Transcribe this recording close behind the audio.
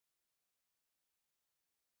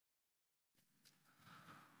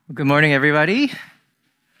Good morning, everybody.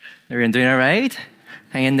 Everyone doing all right?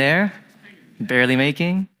 Hang in there? Barely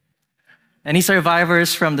making? Any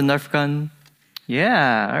survivors from the Nerf gun?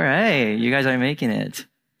 Yeah, all right. You guys are making it.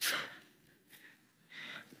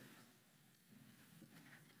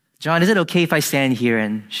 John, is it okay if I stand here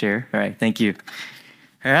and share? All right, thank you.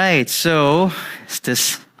 All right, so it's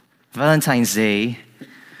this Valentine's Day.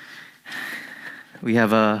 We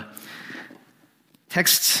have a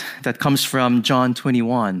text that comes from John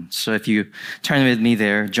 21. So if you turn with me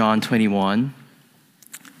there, John 21,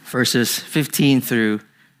 verses 15 through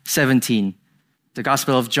 17. The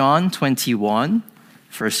Gospel of John 21,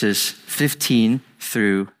 verses 15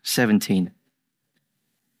 through 17.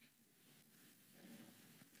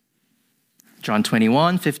 John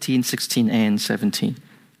 21, 15, 16, and 17.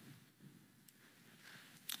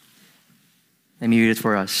 Let me read it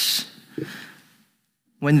for us.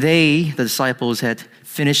 When they, the disciples, had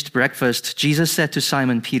finished breakfast, Jesus said to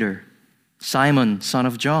Simon Peter, "Simon, son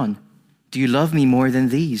of John, do you love me more than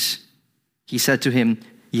these?" He said to him,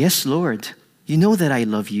 "Yes, Lord, you know that I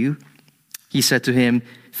love you." He said to him,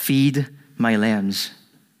 "Feed my lambs."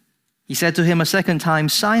 He said to him a second time,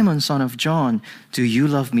 "Simon, son of John, do you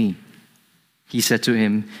love me?" He said to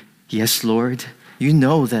him, "Yes, Lord, you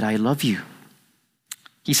know that I love you."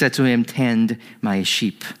 He said to him, "Tend my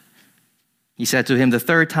sheep." He said to him the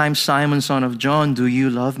third time, "Simon, son of John, do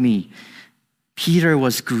you love me?" Peter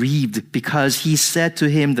was grieved because he said to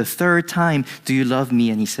him the third time, "Do you love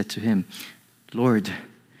me?" And he said to him, "Lord,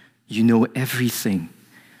 you know everything.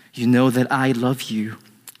 You know that I love you."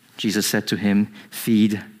 Jesus said to him,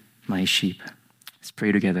 "Feed my sheep." Let's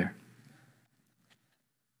pray together.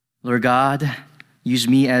 Lord God, use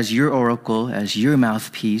me as your oracle, as your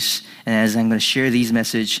mouthpiece, and as I'm going to share these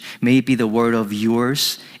messages, may it be the word of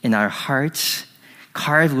yours in our hearts,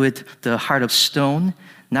 carved with the heart of stone,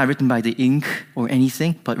 not written by the ink or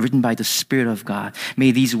anything, but written by the Spirit of God.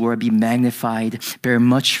 May these words be magnified, bear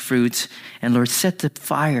much fruit, and Lord, set the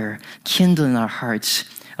fire, kindle in our hearts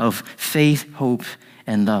of faith, hope,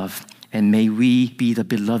 and love. And may we be the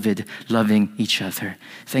beloved, loving each other.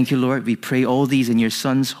 Thank you, Lord. We pray all these in your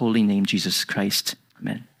Son's holy name, Jesus Christ.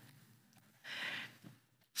 Amen.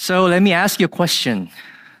 So let me ask you a question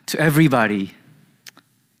to everybody.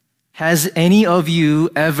 Has any of you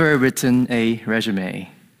ever written a resume?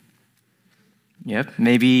 Yep,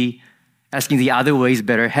 maybe asking the other way is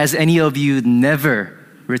better. Has any of you never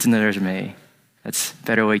written a resume? That's a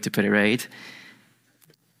better way to put it, right?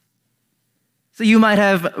 So you might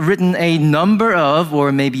have written a number of,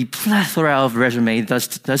 or maybe plethora of resumes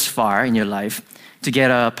thus far in your life to get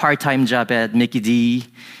a part-time job at Mickey D,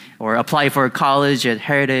 or apply for college at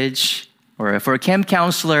Heritage, or for a camp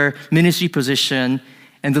counselor, ministry position,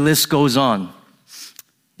 and the list goes on.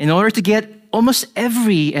 In order to get almost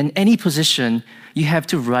every and any position, you have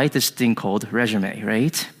to write this thing called resume,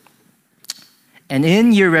 right? And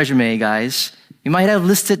in your resume, guys, you might have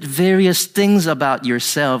listed various things about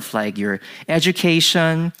yourself, like your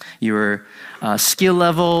education, your skill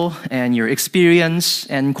level, and your experience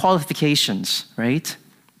and qualifications, right?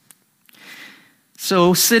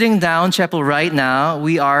 So sitting down, chapel, right now,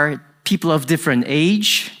 we are people of different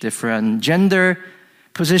age, different gender,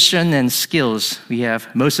 position, and skills. We have,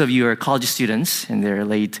 most of you are college students in their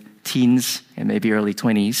late teens and maybe early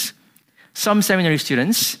 20s. Some seminary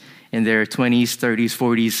students in their 20s, 30s,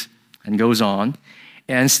 40s, and goes on.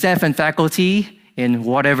 And staff and faculty in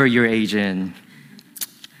whatever your age in.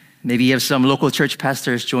 Maybe you have some local church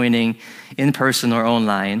pastors joining in person or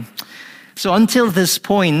online. So until this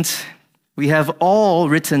point, we have all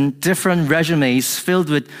written different resumes filled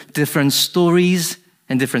with different stories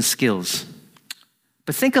and different skills.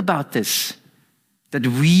 But think about this, that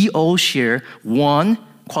we all share one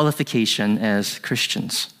qualification as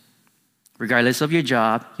Christians, regardless of your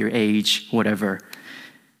job, your age, whatever,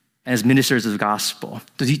 as ministers of the gospel.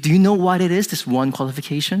 Do you know what it is, this one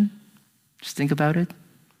qualification? Just think about it.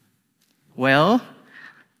 Well,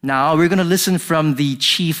 now we're going to listen from the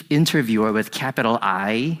chief interviewer with capital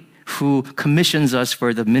I, who commissions us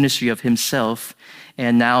for the ministry of himself.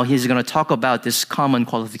 And now he's going to talk about this common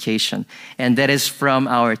qualification. And that is from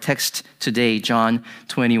our text today, John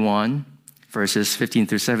 21, verses 15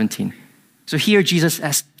 through 17. So here Jesus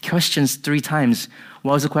asked questions 3 times.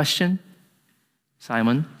 What was the question?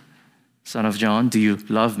 Simon, son of John, do you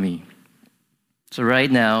love me? So right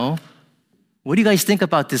now, what do you guys think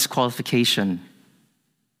about this qualification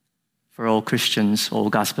for all Christians, all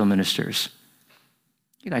gospel ministers?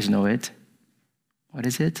 You guys know it. What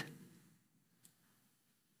is it?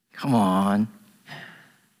 Come on.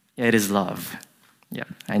 Yeah, it is love. Yeah,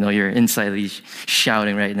 I know you're insidely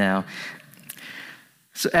shouting right now.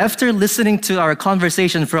 So after listening to our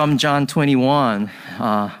conversation from John 21,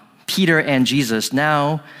 Peter and Jesus,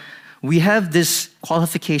 now we have this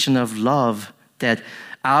qualification of love that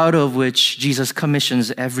out of which Jesus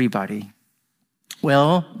commissions everybody.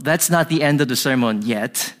 Well, that's not the end of the sermon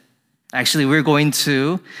yet. Actually, we're going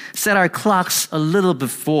to set our clocks a little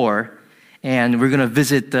before, and we're going to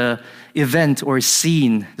visit the event or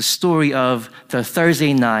scene, the story of the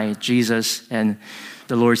Thursday night, Jesus and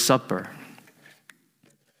the Lord's Supper.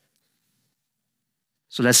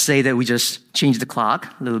 So let's say that we just changed the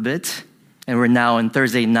clock a little bit, and we're now on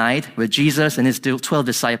Thursday night with Jesus and his 12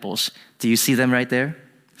 disciples. Do you see them right there?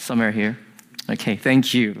 Somewhere here. Okay,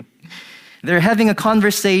 thank you. They're having a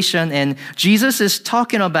conversation, and Jesus is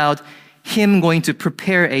talking about him going to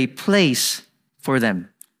prepare a place for them.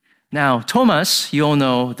 Now, Thomas, you all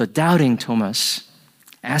know the doubting Thomas,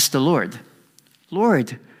 asked the Lord,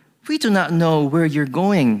 "Lord, we do not know where you're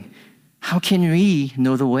going. How can we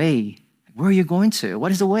know the way? Where are you going to?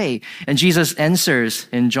 What is the way?" And Jesus answers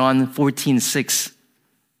in John 14:6,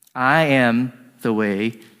 "I am the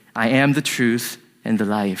way, I am the truth, and the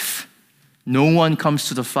life. No one comes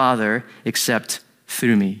to the Father except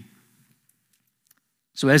through me."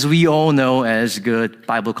 So as we all know as good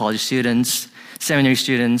Bible college students, seminary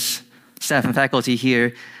students, staff and faculty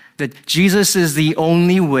here, that Jesus is the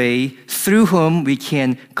only way through whom we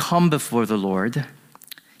can come before the Lord.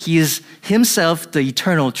 He is himself the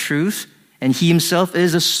eternal truth, and he himself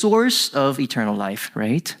is the source of eternal life,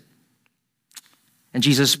 right? And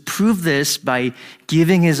Jesus proved this by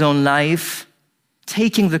giving his own life,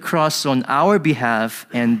 taking the cross on our behalf,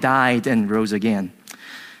 and died and rose again.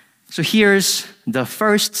 So here's the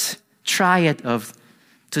first triad of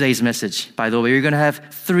today's message. By the way, you're going to have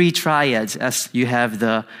 3 triads as you have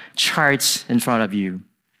the charts in front of you.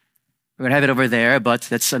 We're going to have it over there, but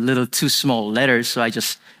that's a little too small letters, so I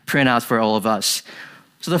just print out for all of us.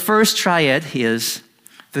 So the first triad is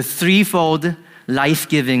the threefold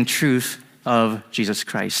life-giving truth of Jesus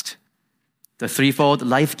Christ. The threefold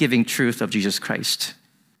life-giving truth of Jesus Christ.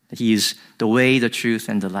 That he is the way, the truth,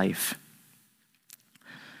 and the life.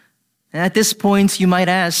 And at this point, you might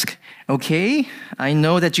ask, okay, I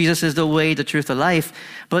know that Jesus is the way, the truth, the life,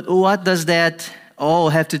 but what does that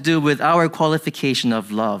all have to do with our qualification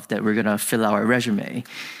of love that we're going to fill our resume?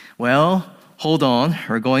 Well, hold on.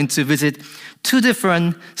 We're going to visit 2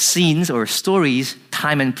 different scenes or stories,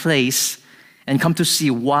 time and place, and come to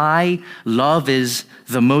see why love is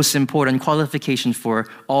the most important qualification for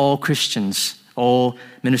all Christians, all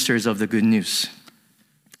ministers of the good news.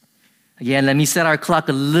 Again, let me set our clock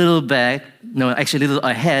a little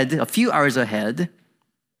ahead, a few hours ahead.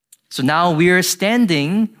 So now we're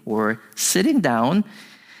standing or sitting down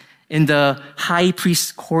in the high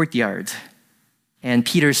priest's courtyard, and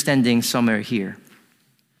Peter's standing somewhere here.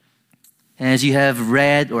 And as you have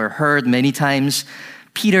read or heard many times,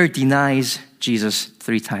 Peter denies Jesus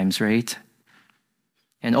 3 times, right?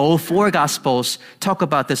 And all 4 Gospels talk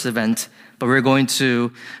about this event, but we're going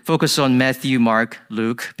to focus on Matthew, Mark,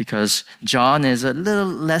 Luke, because John is a little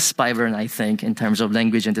less vibrant, I think, in terms of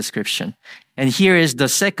language and description. And here is the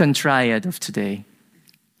second triad of today,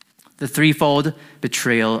 the threefold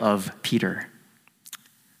betrayal of Peter.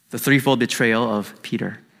 The threefold betrayal of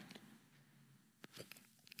Peter.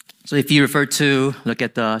 So if you look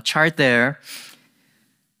at the chart there,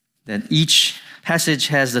 then each passage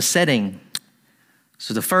has the setting.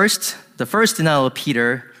 So the first denial of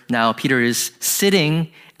Peter, now Peter is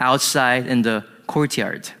sitting outside in the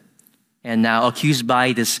courtyard and now accused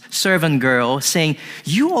by this servant girl saying,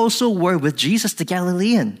 "You also were with Jesus the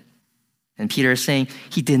Galilean." And Peter is saying,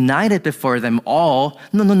 he denied it before them all.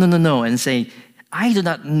 No, and saying, "I do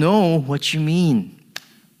not know what you mean."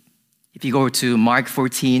 If you go to Mark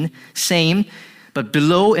 14, same, but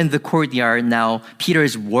below in the courtyard now, Peter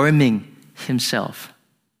is warming himself.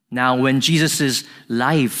 Now, when Jesus'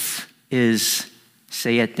 life is,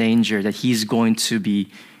 say, at danger, that he's going to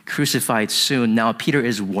be crucified soon, now Peter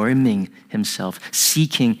is warming himself,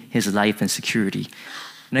 seeking his life and security.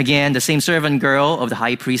 And again, the same servant girl of the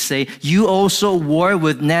high priest say, "You also war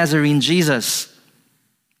with Nazarene Jesus."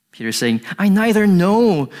 Peter saying, "I neither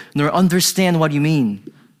know nor understand what you mean."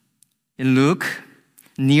 In Luke,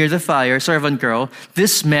 near the fire, servant girl,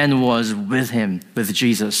 "This man was with him, with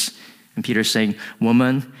Jesus." And Peter saying,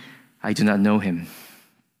 "Woman, I do not know him."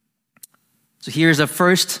 So here's the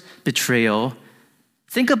first betrayal.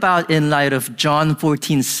 Think about in light of John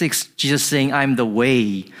 14:6, Jesus saying, "I'm the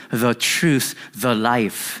way, the truth, the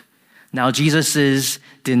life." Now Jesus is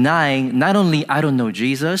denying not only I don't know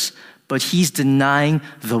Jesus, but he's denying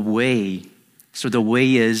the way. So the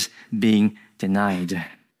way is being denied.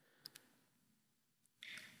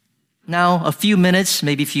 Now, a few minutes,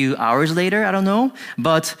 maybe a few hours later, I don't know,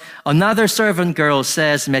 but another servant girl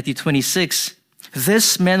says, Matthew 26,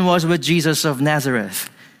 this man was with Jesus of Nazareth.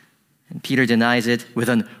 And Peter denies it with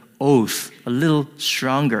an oath, a little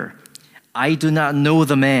stronger. I do not know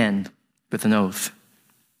the man, with an oath.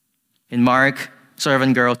 In Mark,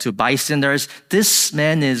 servant girl to bystanders, this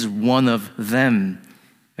man is one of them.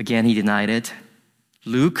 Again, he denied it.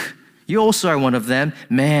 Luke, you also are one of them.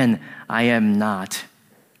 Man, I am not.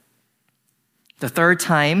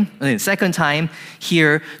 The second time,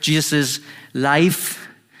 here, Jesus' life,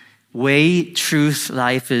 way, truth,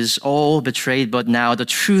 life is all betrayed, but now the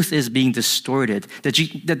truth is being distorted.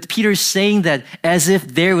 That Peter is saying that as if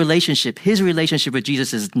their relationship, his relationship with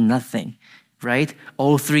Jesus is nothing, right?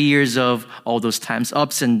 All 3 years of all those times,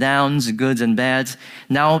 ups and downs, goods and bads.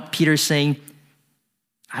 Now Peter's saying,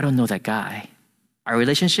 I don't know that guy. Our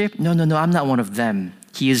relationship? No, I'm not one of them.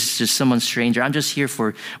 He is just someone stranger. I'm just here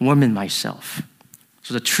for warming myself.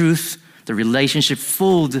 So the truth, the relationship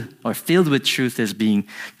filled with truth is being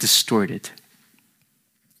distorted.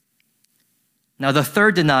 Now the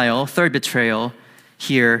third denial, third betrayal,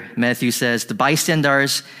 here Matthew says, the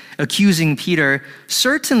bystanders accusing Peter,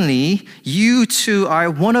 certainly you too are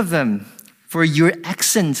one of them, for your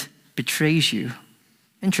accent betrays you.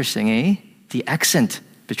 Interesting, eh? The accent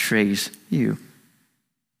betrays you.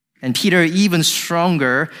 And Peter, even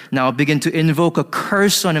stronger, now begin to invoke a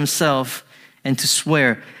curse on himself and to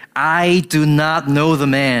swear, I do not know the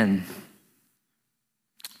man.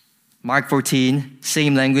 Mark 14,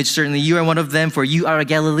 same language. Certainly you are one of them, for you are a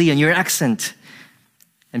Galilean, your accent.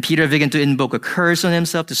 And Peter began to invoke a curse on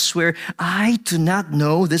himself to swear, I do not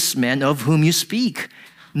know this man of whom you speak.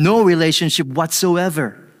 No relationship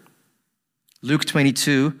whatsoever. Luke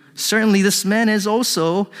 22, certainly this man is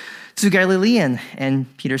also to Galilean. And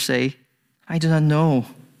Peter say, I do not know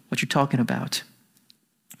what you're talking about.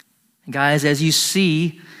 Guys, as you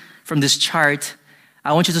see from this chart,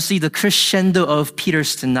 I want you to see the crescendo of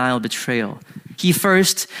Peter's denial, betrayal. He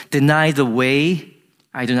first denied the way.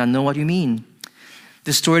 I do not know what you mean.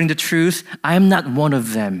 Distorting the truth. I am not one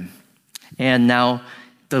of them. And now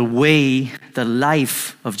the way, the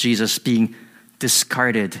life of Jesus being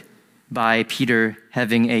discarded by Peter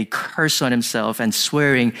having a curse on himself and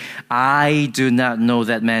swearing, I do not know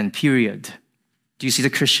that man, period. Do you see the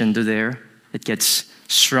crescendo there? It gets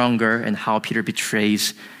stronger and how Peter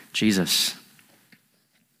betrays Jesus.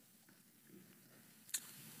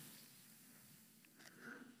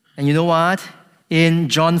 And you know what? In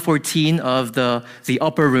John 14 of the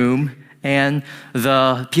upper room and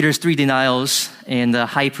Peter's 3 denials in the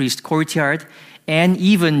high priest courtyard, and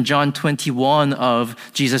even John 21 of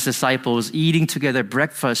Jesus' disciples eating together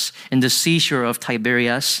breakfast in the seashore of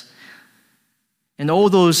Tiberias, and all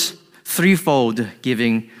those threefold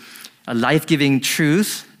giving a life-giving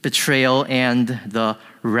truth, betrayal, and the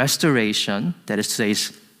restoration, that is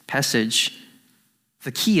today's passage,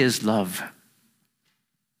 the key is love.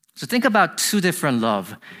 So think about 2 different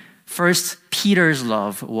love. First, Peter's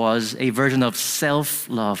love was a version of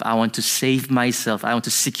self-love. I want to save myself. I want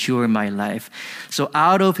to secure my life. So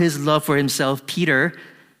out of his love for himself, Peter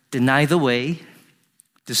denied the way,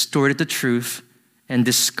 distorted the truth, and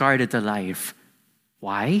discarded the life.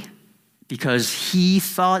 Why? Because he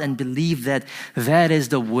thought and believed that that is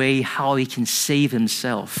the way how he can save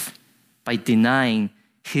himself, by denying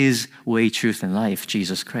his way, truth, and life,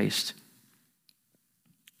 Jesus Christ.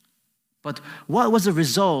 But what was the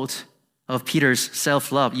result of Peter's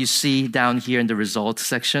self-love? You see down here in the results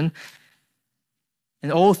section.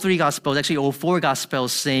 In all 3 Gospels, actually all 4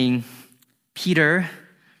 Gospels, saying, Peter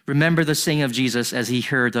remembered the saying of Jesus as he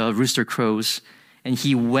heard the rooster crows, and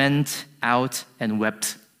he went out and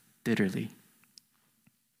wept bitterly.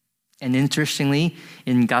 And interestingly,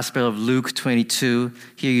 in Gospel of Luke 22,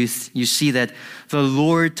 here you see that the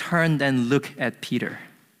Lord turned and looked at Peter.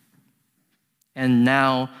 And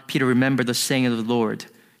now Peter remembered the saying of the Lord,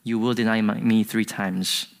 you will deny me 3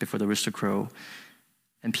 times before the rooster crow.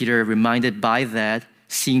 And Peter, reminded by that,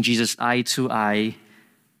 seeing Jesus eye to eye,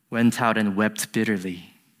 went out and wept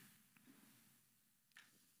bitterly.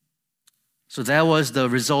 So that was the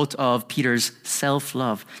result of Peter's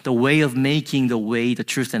self-love, the way of making the way, the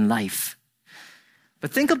truth, and life.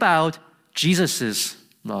 But think about Jesus'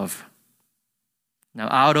 love. Now,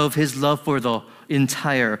 out of his love for the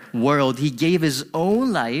entire world, he gave his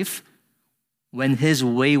own life when his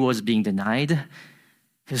way was being denied,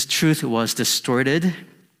 his truth was distorted,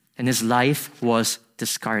 and his life was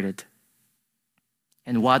discarded.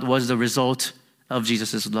 And what was the result of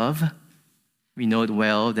Jesus' love? We know it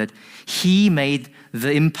well, that he made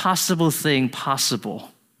the impossible thing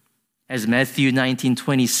possible. As Matthew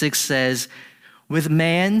 19:26 says, with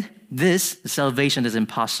man, this salvation is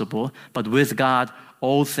impossible, but with God,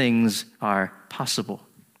 all things are possible.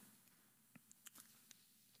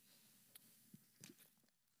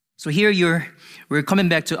 So here we're coming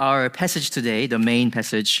back to our passage today, the main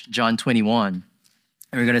passage, John 21.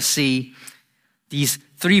 And we're going to see these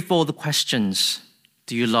threefold questions.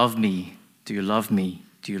 Do you love me? Do you love me?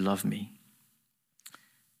 Do you love me?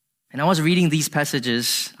 And I was reading these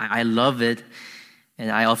passages. I love it.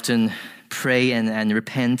 And I often pray and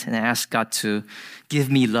repent and ask God to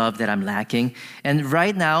give me love that I'm lacking. And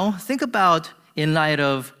right now, think about, in light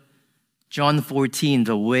of John 14,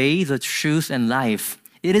 the way, the truth, and life.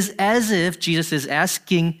 It is as if Jesus is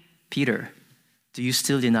asking Peter, do you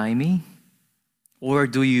still deny me? Or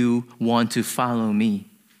do you want to follow me?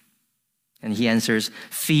 And he answers,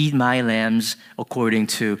 feed my lambs according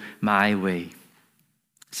to my way.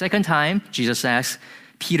 Second time, Jesus asks,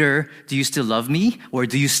 Peter, do you still love me? Or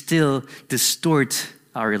do you still distort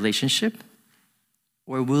our relationship?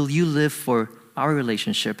 Or will you live for our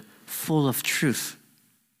relationship full of truth?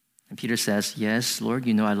 And Peter says, yes, Lord,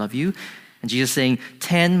 you know I love you. And Jesus saying,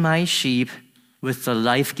 tend my sheep with the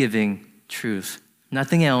life-giving truth.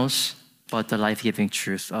 Nothing else but the life-giving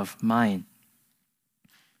truth of mine.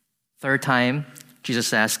 Third time,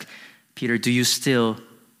 Jesus asked, Peter, do you still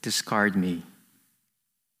discard me?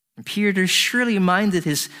 And Peter surely minded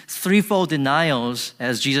his threefold denials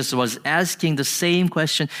as Jesus was asking the same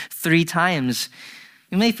question 3 times.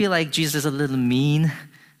 You may feel like Jesus is a little mean,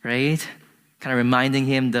 right? Kind of reminding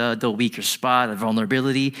him the weaker spot, the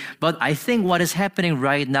vulnerability. But I think what is happening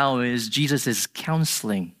right now is Jesus is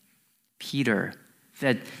counseling Peter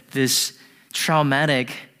that this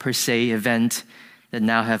traumatic, per se, event that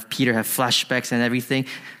now Peter have flashbacks and everything,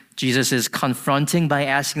 Jesus is confronting by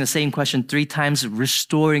asking the same question 3 times,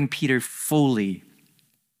 restoring Peter fully.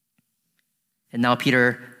 And now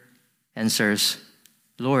Peter answers,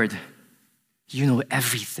 Lord, you know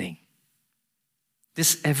everything.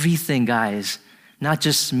 This everything, guys, not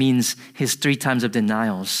just means his 3 times of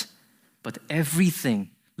denials, but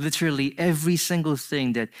everything, literally every single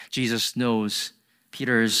thing that Jesus knows.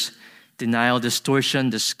 Peter's denial, distortion,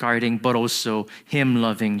 discarding, but also him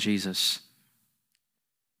loving Jesus.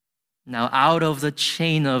 Now, out of the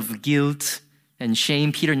chain of guilt and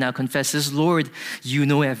shame, Peter now confesses, Lord, you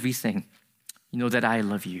know everything. You know that I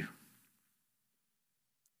love you.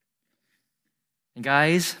 And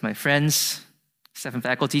guys, my friends, staff and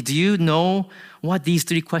faculty, do you know what these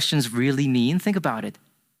 3 questions really mean? Think about it.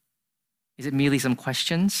 Is it merely some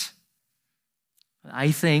questions?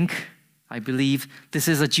 I believe this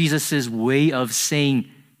is Jesus' way of saying,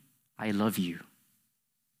 I love you.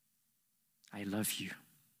 I love you.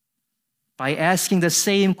 By asking the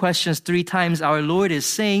same questions 3 times, our Lord is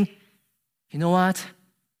saying, you know what?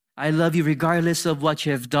 I love you regardless of what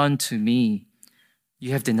you have done to me.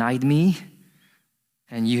 You have denied me,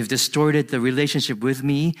 and you have distorted the relationship with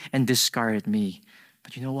me and discarded me.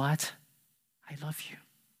 But you know what? I love you.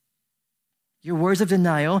 Your words of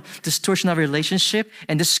denial, distortion of relationship,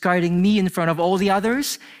 and discarding me in front of all the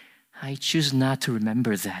others, I choose not to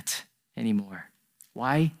remember that anymore.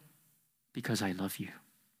 Why? Because I love you.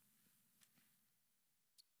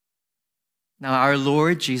 Now, our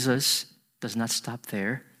Lord Jesus does not stop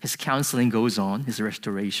there. His counseling goes on, his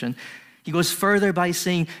restoration. He goes further by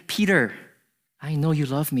saying, Peter, I know you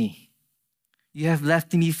love me. You have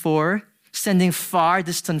left me before, standing far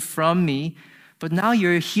distant from me, but now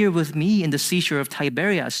you're here with me in the seashore of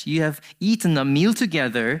Tiberias. You have eaten a meal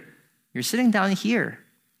together. You're sitting down here.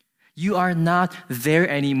 You are not there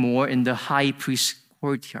anymore in the high priest's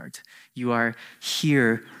courtyard. You are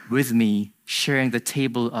here with me, sharing the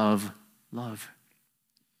table of love.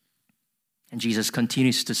 And Jesus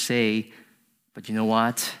continues to say, but you know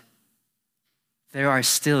what? There are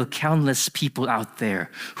still countless people out there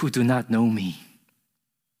who do not know me.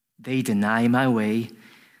 They deny my way,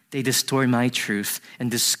 they distort my truth,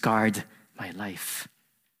 and discard my life.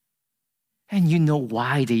 And you know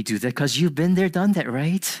why they do that, because you've been there, done that,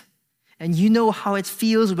 right? And you know how it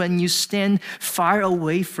feels when you stand far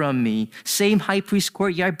away from me, same high priest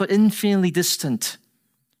courtyard, but infinitely distant.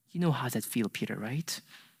 You know how that feels, Peter, right?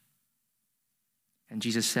 And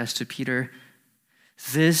Jesus says to Peter,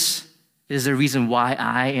 this is the reason why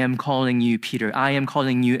I am calling you, Peter. I am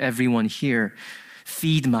calling you, everyone here.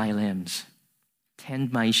 Feed my lambs.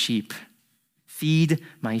 Tend my sheep. Feed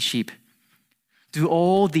my sheep. Do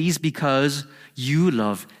all these because you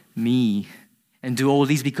love me. And do all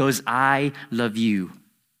these because I love you.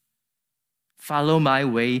 Follow my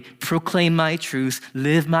way. Proclaim my truth.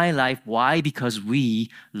 Live my life. Why? Because we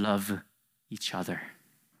love each other.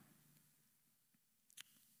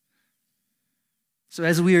 So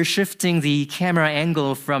as we are shifting the camera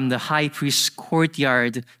angle from the high priest's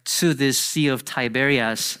courtyard to this Sea of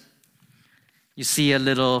Tiberias, you see a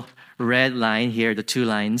little red line here, the two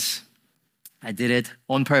lines. I did it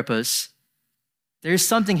on purpose. There's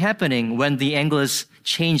something happening when the angle is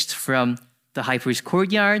changed from the high priest's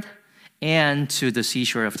courtyard and to the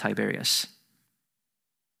seashore of Tiberias.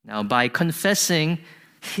 Now, by confessing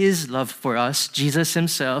his love for us, Jesus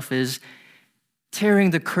himself is tearing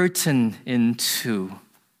the curtain in two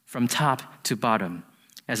from top to bottom.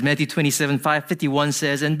 As Matthew 27:51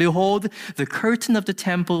 says, "And behold, the curtain of the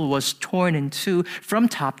temple was torn in two from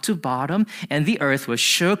top to bottom, and the earth was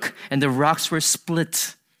shook, and the rocks were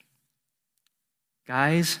split."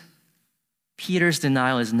 Guys, Peter's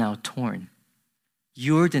denial is now torn.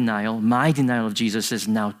 Your denial, my denial of Jesus is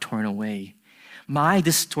now torn away. My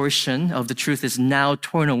distortion of the truth is now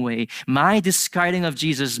torn away. My discarding of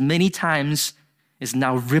Jesus many times is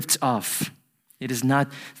now ripped off. It is not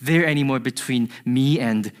there anymore between me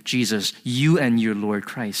and Jesus, you and your Lord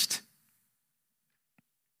Christ.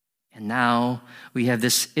 And now we have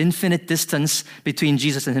this infinite distance between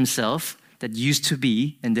Jesus and himself that used to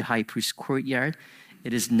be in the high priest's courtyard.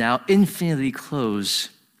 It is now infinitely close.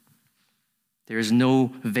 There is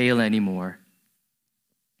no veil anymore.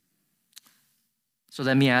 So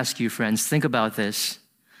let me ask you, friends, think about this.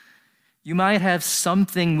 You might have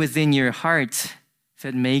something within your heart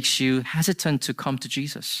that makes you hesitant to come to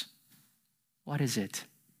Jesus. What is it?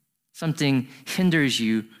 Something hinders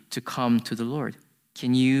you to come to the Lord.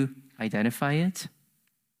 Can you identify it?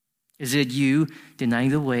 Is it you denying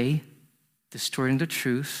the way, distorting the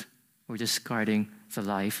truth, or discarding the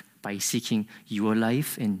life by seeking your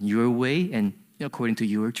life in your way and according to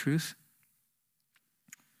your truth?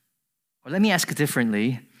 Or let me ask it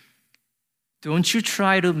differently. Don't you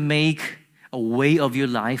try to make a way of your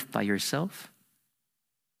life by yourself?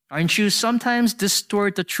 Aren't you sometimes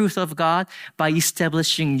distort the truth of God by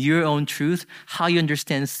establishing your own truth, how you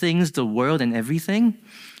understand things, the world, and everything?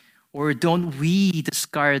 Or don't we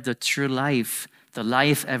discard the true life, the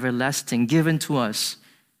life everlasting given to us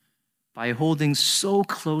by holding so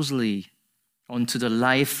closely onto the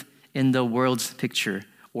life in the world's picture,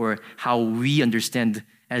 or how we understand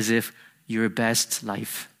as if your best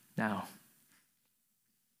life now?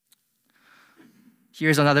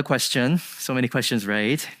 Here's another question. So many questions,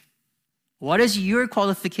 right? What is your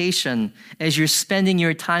qualification as you're spending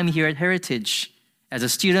your time here at Heritage? As a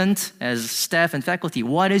student, as staff and faculty,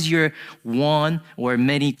 what is your one or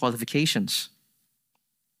many qualifications?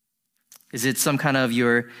 Is it some kind of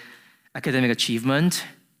your academic achievement?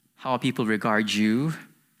 How people regard you?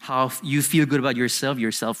 How you feel good about yourself,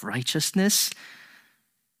 your self-righteousness?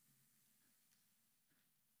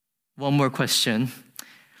 One more question.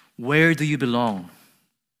 Where do you belong?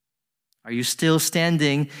 Are you still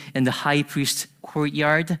standing in the high priest's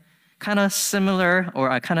courtyard, kind of similar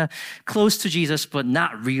or kind of close to Jesus, but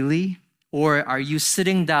not really? Or are you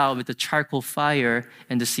sitting down with the charcoal fire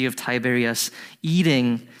in the Sea of Tiberias,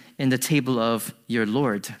 eating in the table of your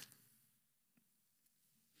Lord?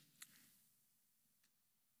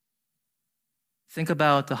 Think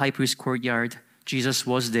about the high priest's courtyard. Jesus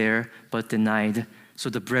was there, but denied.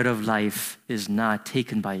 So the bread of life is not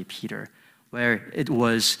taken by Peter, where it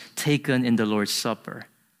was taken in the Lord's Supper.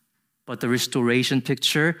 But the restoration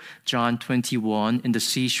picture, John 21, in the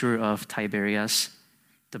seashore of Tiberias,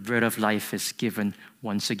 the bread of life is given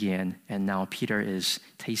once again, and now Peter is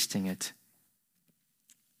tasting it.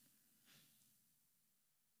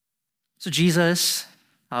 So Jesus,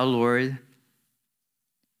 our Lord,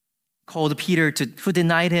 called Peter who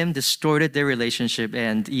denied him, distorted their relationship,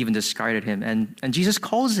 and even discarded him. And Jesus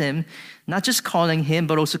calls him, not just calling him,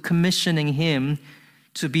 but also commissioning him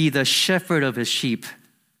to be the shepherd of his sheep.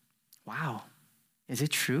 Wow, is it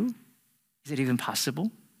true? Is it even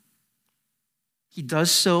possible? He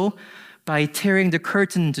does so by tearing the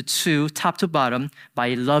curtain into two, top to bottom,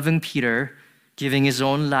 by loving Peter, giving his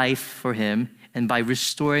own life for him, and by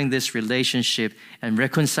restoring this relationship and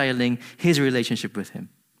reconciling his relationship with him.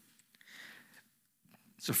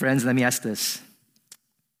 So friends, let me ask this.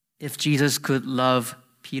 If Jesus could love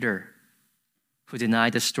Peter, who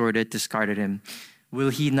denied, distorted, discarded him,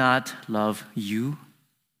 will he not love you?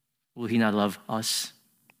 Will he not love us?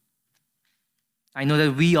 I know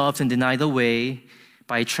that we often deny the way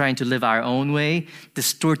by trying to live our own way,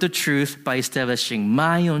 distort the truth by establishing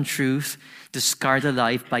my own truth, discard the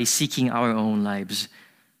life by seeking our own lives.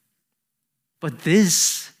 But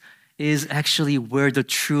this is actually where the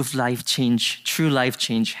true life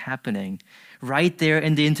change happening. Right there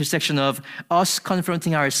in the intersection of us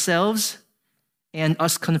confronting ourselves and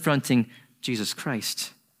us confronting Jesus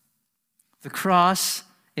Christ. The cross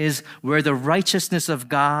is where the righteousness of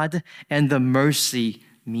God and the mercy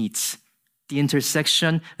meets. The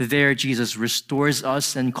intersection, there Jesus restores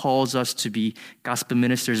us and calls us to be gospel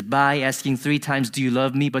ministers by asking 3 times, do you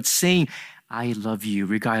love me? But saying, I love you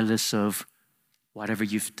regardless of whatever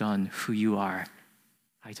you've done, who you are.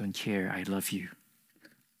 I don't care, I love you.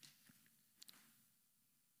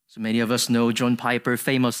 So many of us know John Piper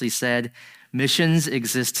famously said, missions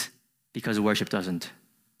exist because worship doesn't,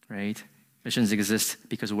 right? Missions exist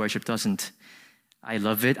because worship doesn't. I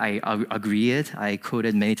love it. I agree it. I quote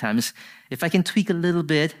it many times. If I can tweak a little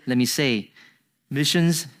bit, let me say,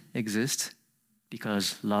 missions exist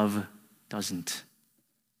because love doesn't.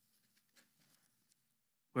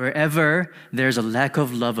 Wherever there's a lack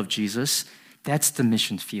of love of Jesus, that's the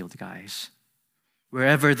mission field, guys.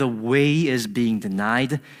 Wherever the way is being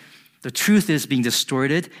denied, the truth is being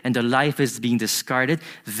distorted, and the life is being discarded,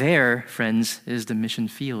 there, friends, is the mission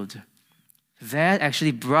field. That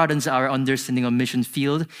actually broadens our understanding of mission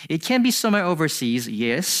field. It can be somewhere overseas,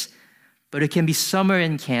 yes, but it can be somewhere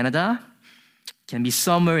in Canada, it can be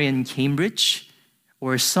somewhere in Cambridge,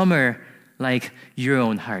 or somewhere like your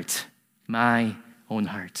own heart, my own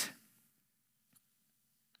heart.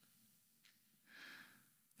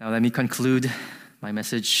 Now let me conclude my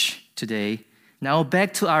message today. Now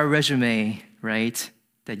back to our resume, right,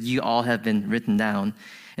 that you all have been written down.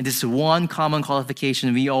 And this is one common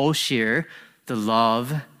qualification we all share, the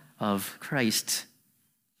love of Christ.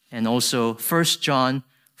 And also 1 John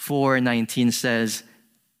 4:19 says,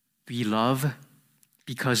 we love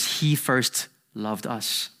because he first loved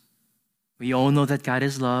us. We all know that God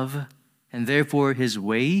is love, and therefore his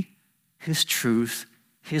way, his truth,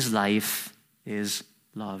 his life is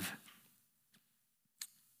love.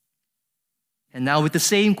 And now with the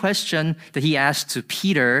same question that he asked to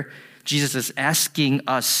Peter, Jesus is asking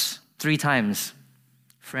us 3 times,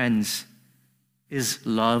 friends, is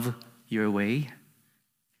love your way?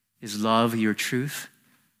 Is love your truth?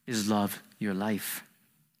 Is love your life?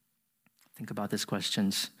 Think about these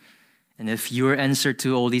questions. And if your answer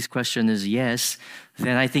to all these questions is yes,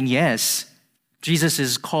 then I think yes, Jesus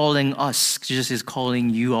is calling us. Jesus is calling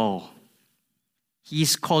you all.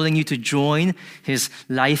 He's calling you to join his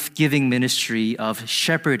life-giving ministry of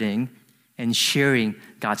shepherding and sharing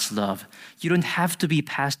God's love. You don't have to be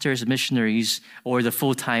pastors, missionaries, or the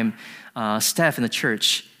full-time staff in the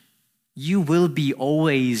church. You will be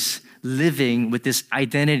always living with this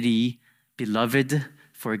identity, beloved,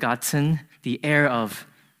 forgotten, the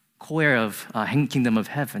co-heir of kingdom of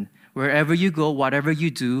heaven. Wherever you go, whatever you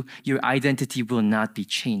do, your identity will not be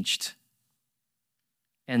changed.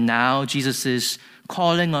 And now Jesus is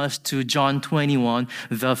calling us to John 21,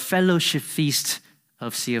 the fellowship feast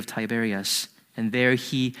of Sea of Tiberias. And there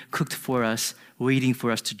he cooked for us, waiting for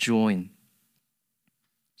us to join.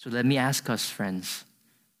 So let me ask us, friends,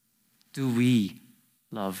 do we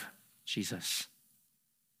love Jesus?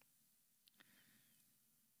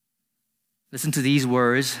 Listen to these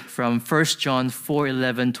words from 1 John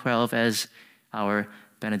 4:11, 12 as our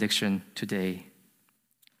benediction today.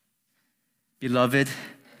 Beloved,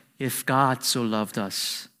 if God so loved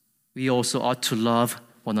us, we also ought to love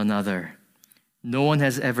one another. No one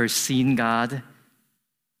has ever seen God.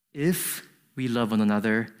 If we love one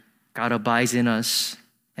another, God abides in us,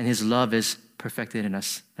 and his love is perfected in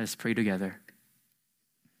us. Let us pray together.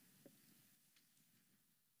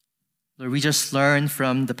 Lord, we just learned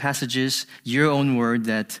from the passages, your own word,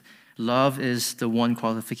 that love is the one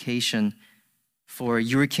qualification for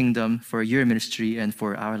your kingdom, for your ministry, and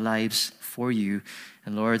for our lives for you.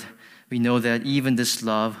 And Lord, we know that even this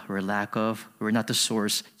love or lack of, we're not the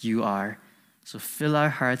source, you are. So fill our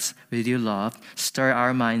hearts with your love, stir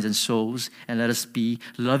our minds and souls, and let us be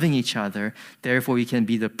loving each other. Therefore, we can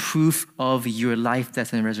be the proof of your life,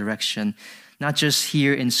 death, and resurrection, not just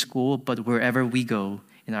here in school, but wherever we go,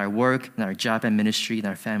 in our work, in our job and ministry, in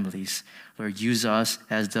our families. Lord, use us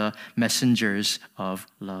as the messengers of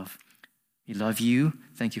love. We love you.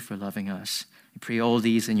 Thank you for loving us. We pray all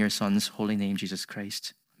these in your Son's holy name, Jesus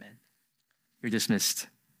Christ. Amen. You're dismissed.